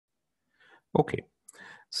Okay,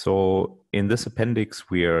 so in this appendix,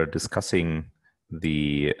 we are discussing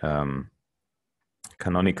the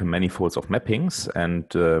canonical manifolds of mappings,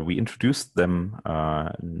 and we introduced them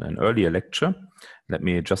in an earlier lecture. Let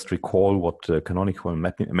me just recall what the canonical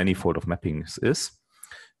manifold of mappings is.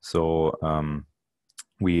 So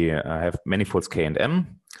we have manifolds K and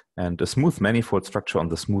M, and a smooth manifold structure on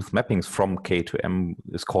the smooth mappings from K to M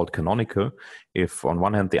is called canonical if, on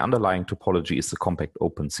one hand, the underlying topology is the compact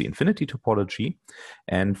open C-infinity topology,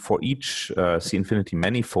 and for each C-infinity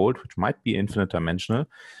manifold, which might be infinite dimensional,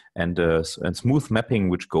 and smooth mapping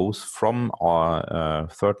which goes from our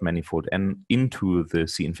third manifold N into the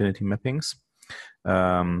C-infinity mappings,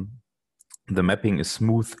 the mapping is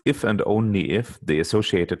smooth if and only if the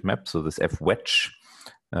associated map, so this F wedge,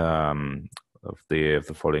 of the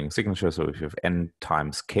following signature. So if you have n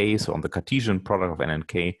times k, so on the Cartesian product of n and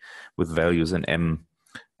k with values in M,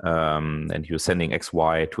 and you're sending x,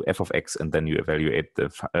 y to f of x, and then you evaluate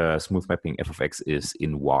the smooth mapping f of x is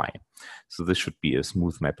in y. So this should be a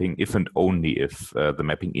smooth mapping if and only if the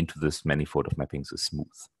mapping into this manifold of mappings is smooth.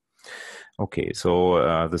 Okay,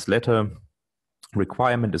 so this latter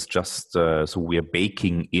requirement is just so we are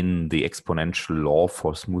baking in the exponential law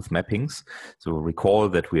for smooth mappings. So recall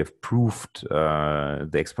that we have proved the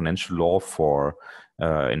exponential law for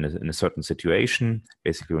in a certain situation,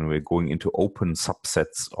 basically when we're going into open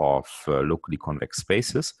subsets of locally convex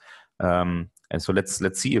spaces. And so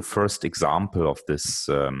let's see a first example of this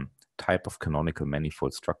type of canonical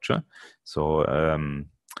manifold structure. So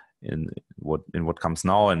in what comes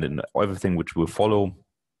now and in everything which will follow,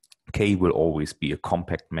 K will always be a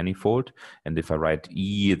compact manifold, and if I write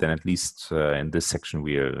E, then at least in this section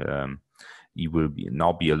E will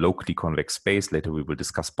now be a locally convex space. Later we will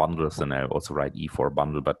discuss bundles, and I'll also write E for a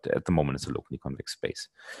bundle, but at the moment it's a locally convex space.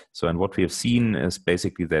 So, and what we have seen is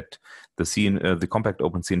basically that the compact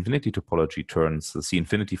open C-infinity topology turns the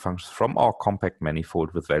C-infinity functions from our compact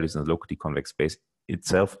manifold with values in the locally convex space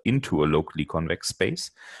itself into a locally convex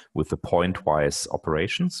space with the pointwise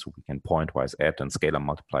operations. So we can pointwise add and scalar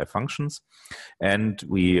multiply functions. And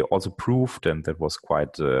we also proved, and that was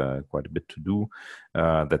quite a bit to do,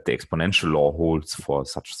 that the exponential law holds for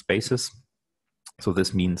such spaces. So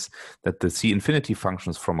this means that the C-infinity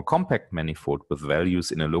functions from a compact manifold with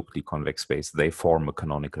values in a locally convex space, they form a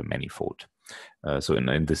canonical manifold. So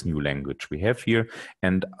in this new language we have here,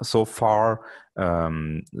 and so far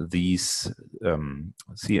these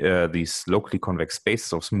locally convex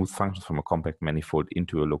spaces of smooth functions from a compact manifold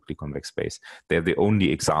into a locally convex space, they're the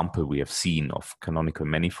only example we have seen of canonical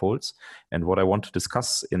manifolds. And what I want to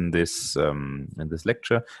discuss in this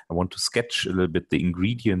lecture, I want to sketch a little bit the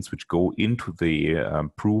ingredients which go into the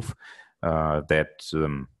proof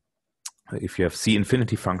that if you have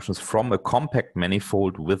C-infinity functions from a compact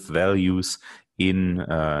manifold with values in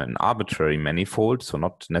an arbitrary manifold, so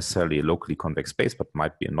not necessarily a locally convex space, but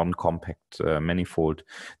might be a non-compact manifold,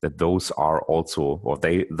 that those are also, or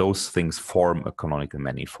those things form a canonical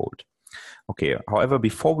manifold. Okay, however,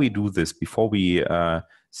 before we do this, before we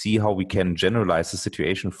see how we can generalize the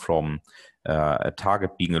situation from a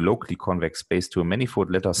target being a locally convex space to a manifold,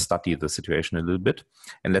 let us study the situation a little bit,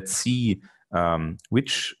 and let's see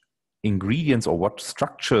which ingredients or what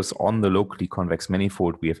structures on the locally convex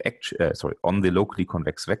manifold we have actually, on the locally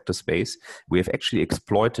convex vector space we have actually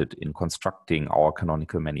exploited in constructing our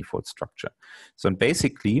canonical manifold structure. So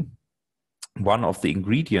basically, one of the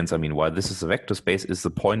ingredients, I mean, while this is a vector space, is the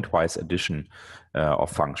pointwise addition of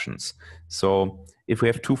functions. So if we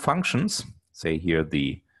have two functions, say here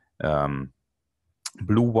the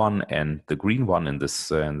blue one and the green one in this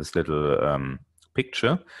little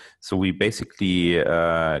picture, so we basically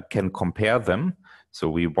can compare them. So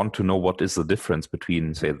we want to know what is the difference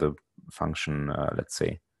between, say, the function, let's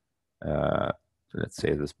say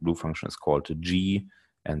this blue function is called G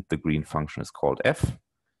and the green function is called F.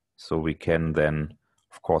 So we can then,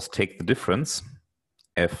 of course, take the difference,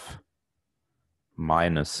 F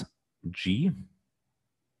minus G,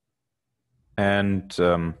 and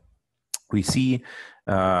we see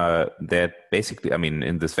that basically, I mean,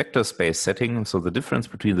 in this vector space setting, so the difference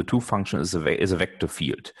between the two functions is a vector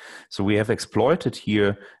field. So we have exploited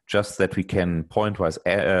here just that we can pointwise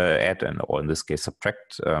add and, or in this case,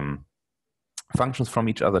 subtract functions from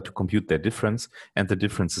each other to compute their difference, and the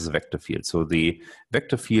difference is a vector field. So the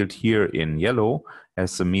vector field here in yellow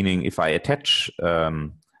has the meaning if I attach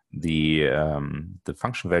the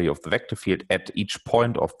function value of the vector field at each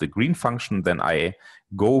point of the green function, then I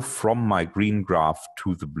go from my green graph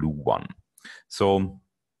to the blue one. So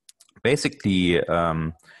basically,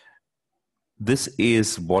 this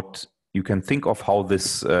is what you can think of how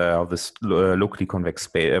this locally convex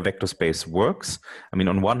vector space works. I mean,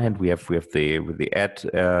 on one hand, we have the add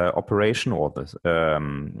operation, or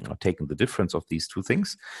the taking the difference of these two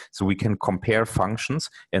things. So we can compare functions,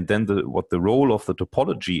 and then what the role of the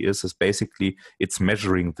topology is basically it's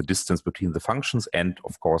measuring the distance between the functions, and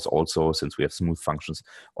of course also, since we have smooth functions,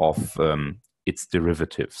 of its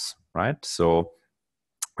derivatives, right? So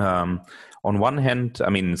on one hand, I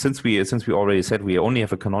mean, since we already said we only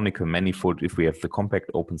have a canonical manifold if we have the compact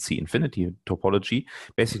open C infinity topology,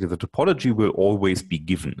 basically the topology will always be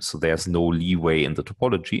given. So there's no leeway in the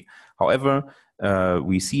topology. However,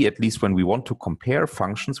 we see, at least when we want to compare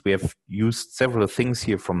functions, we have used several things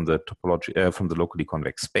here from the topology, from the locally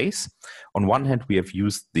convex space. On one hand, we have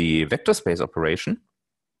used the vector space operation.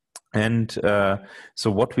 And so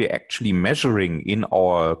what we're actually measuring in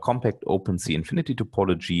our compact open C infinity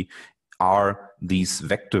topology are these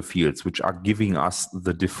vector fields, which are giving us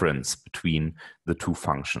the difference between the two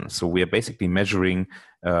functions. So we are basically measuring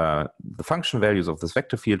the function values of this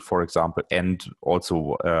vector field, for example, and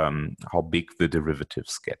also how big the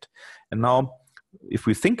derivatives get. And now, if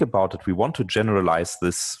we think about it, we want to generalize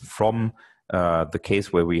this from the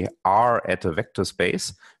case where we are at a vector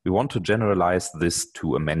space. We want to generalize this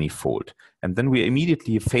to a manifold. And then we're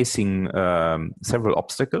immediately facing several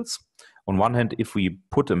obstacles. On one hand, if we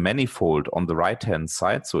put a manifold on the right-hand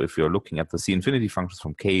side, so if you're looking at the C infinity functions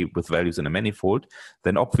from K with values in a manifold,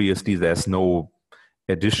 then obviously there's no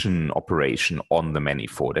addition operation on the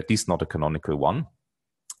manifold, at least not a canonical one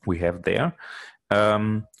we have there.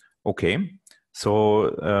 Okay.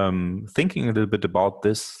 So thinking a little bit about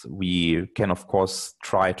this, we can, of course,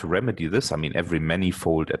 try to remedy this. I mean, every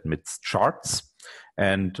manifold admits charts.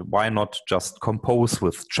 And why not just compose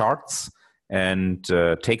with charts and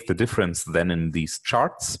take the difference then in these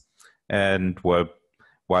charts? And while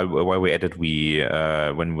we're at it,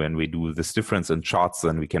 when we do this difference in charts,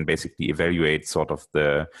 then we can basically evaluate sort of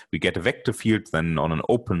we get a vector field then on an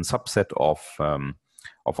open subset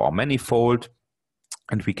of our manifold.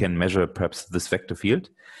 And we can measure perhaps this vector field.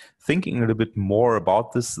 Thinking a little bit more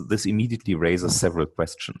about this immediately raises several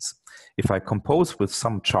questions. If I compose with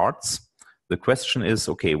some charts, the question is,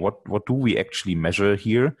 okay, what do we actually measure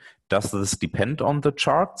here? Does this depend on the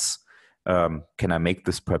charts? Can I make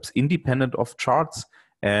this perhaps independent of charts?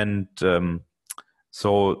 And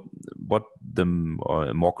so what the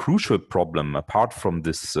more crucial problem, apart from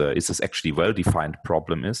this, is this actually well-defined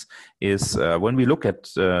problem is when we look at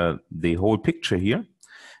the whole picture here.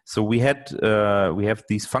 So we have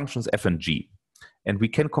these functions f and g, and we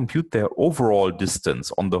can compute their overall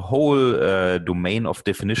distance on the whole domain of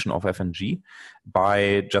definition of f and g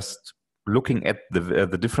by just looking at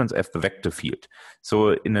the difference of the vector field.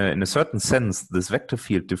 So in a certain sense, this vector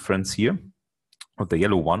field difference here, or the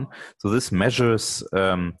yellow one, so this measures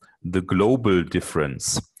the global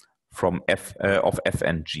difference from of f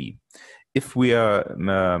and g. If we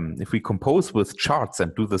compose with charts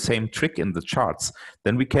and do the same trick in the charts,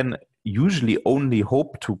 then we can usually only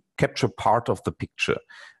hope to capture part of the picture.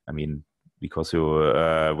 I mean, because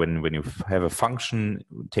when you have a function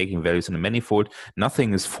taking values in a manifold,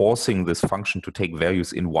 nothing is forcing this function to take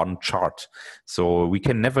values in one chart. So we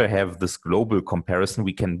can never have this global comparison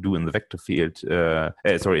we can do in the vector field,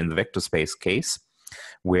 in the vector space case,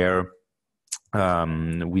 where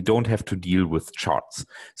we don't have to deal with charts.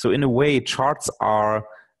 So in a way, charts are,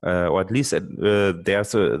 or at least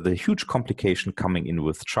there's the huge complication coming in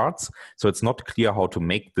with charts. So it's not clear how to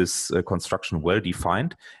make this construction well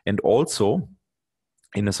defined. And also,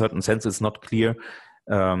 in a certain sense, it's not clear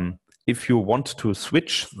if you want to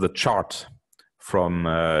switch the chart from,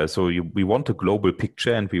 we want a global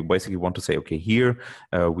picture, and we basically want to say, okay, here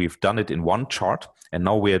we've done it in one chart, and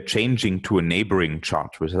now we are changing to a neighboring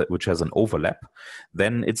chart which has an overlap.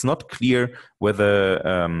 Then it's not clear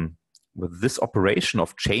whether this operation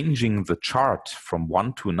of changing the chart from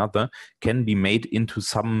one to another can be made into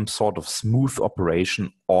some sort of smooth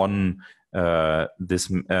operation on this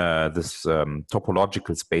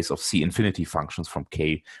topological space of C infinity functions from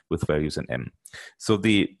K with values in M. So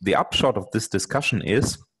the upshot of this discussion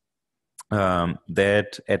is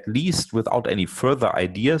that, at least without any further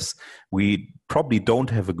ideas, we probably don't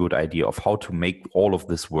have a good idea of how to make all of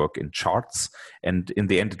this work in charts. And in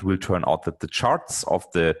the end, it will turn out that the charts of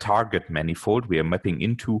the target manifold we are mapping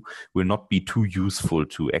into will not be too useful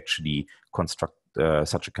to actually construct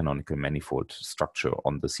such a canonical manifold structure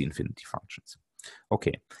on the C infinity functions.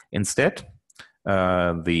 Okay, instead,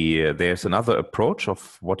 there's another approach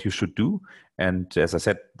of what you should do. And as I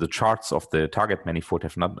said, the charts of the target manifold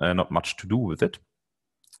have not much to do with it.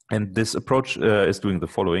 And this approach is doing the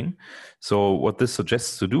following. So what this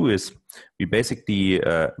suggests to do is we basically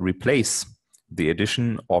replace the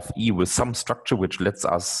addition of E with some structure which lets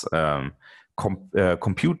us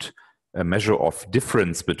compute a measure of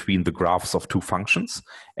difference between the graphs of two functions.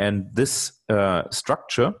 And this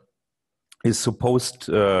structure is supposed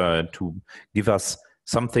to give us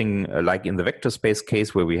something like in the vector space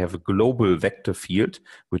case where we have a global vector field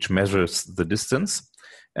which measures the distance.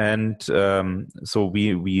 And so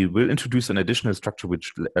we will introduce an additional structure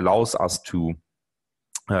which allows us to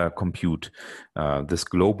compute this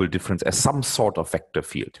global difference as some sort of vector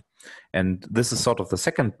field. And this is sort of the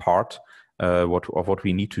second part of what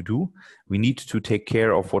we need to do. We need to take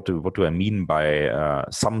care of what do I mean by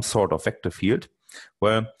some sort of vector field.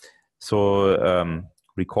 Well, so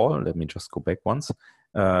recall, let me just go back once.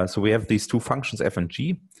 So we have these two functions f and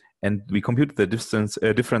g, and we compute the difference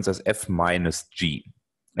as f minus g.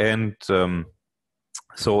 And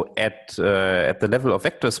so at the level of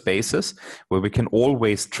vector spaces, where we can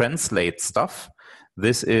always translate stuff,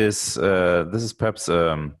 this is perhaps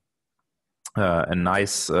a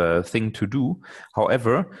nice thing to do.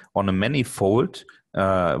 However, on a manifold,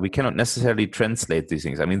 we cannot necessarily translate these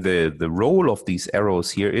things. I mean, the role of these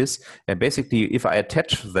arrows here is basically if I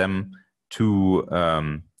attach them to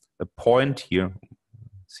a point here.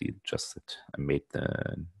 See, just that I made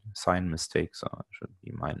the sign mistake, so it should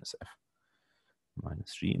be minus f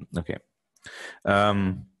minus g. Okay.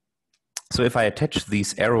 So if I attach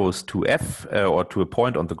these arrows to f or to a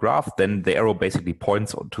point on the graph, then the arrow basically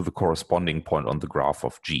points to the corresponding point on the graph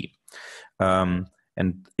of g. And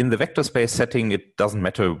in the vector space setting, it doesn't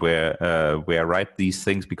matter where I write these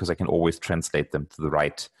things because I can always translate them to the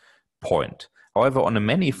right point. However, on a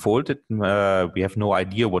manifold, we have no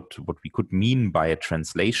idea what we could mean by a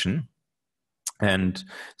translation. And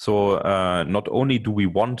so not only do we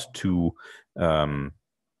want to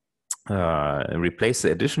replace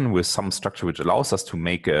the addition with some structure which allows us to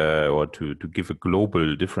make or to give a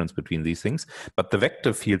global difference between these things, but the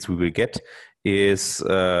vector fields we will get is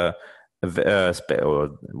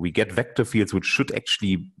we get vector fields which should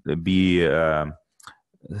actually be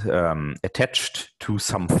attached to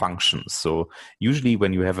some functions. So usually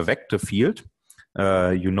when you have a vector field,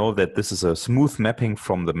 you know that this is a smooth mapping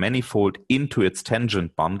from the manifold into its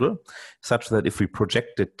tangent bundle, such that if we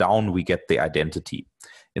project it down, we get the identity.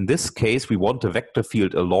 In this case, we want a vector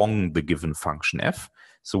field along the given function f.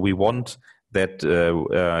 So we want that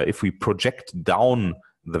if we project down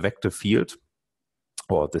the vector field,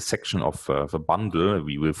 or the section of the bundle,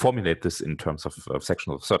 we will formulate this in terms of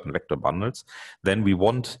sections of certain vector bundles, then we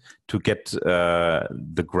want to get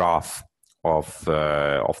the graph of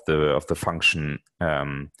the function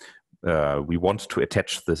we want to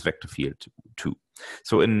attach this vector field to.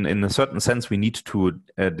 So in a certain sense, we need to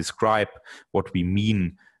describe what we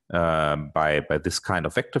mean by this kind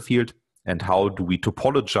of vector field, and how do we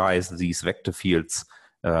topologize these vector fields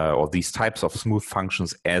or these types of smooth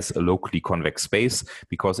functions as a locally convex space,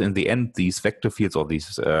 because in the end, these vector fields or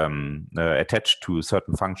these attached to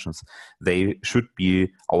certain functions, they should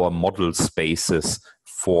be our model spaces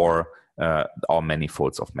for our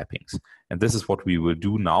manifolds of mappings. And this is what we will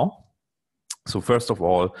do now. So first of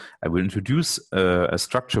all, I will introduce a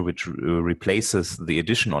structure which replaces the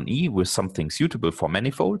addition on E with something suitable for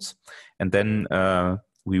manifolds, and then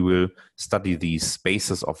we will study these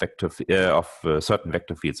spaces of certain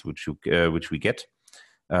vector fields which we get,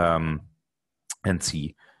 and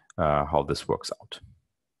see how this works out.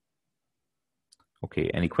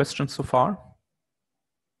 Okay, any questions so far?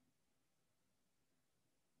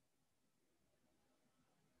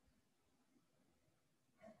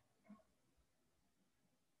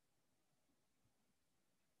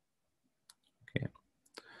 Okay,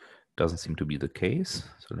 doesn't seem to be the case.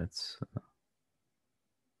 So let's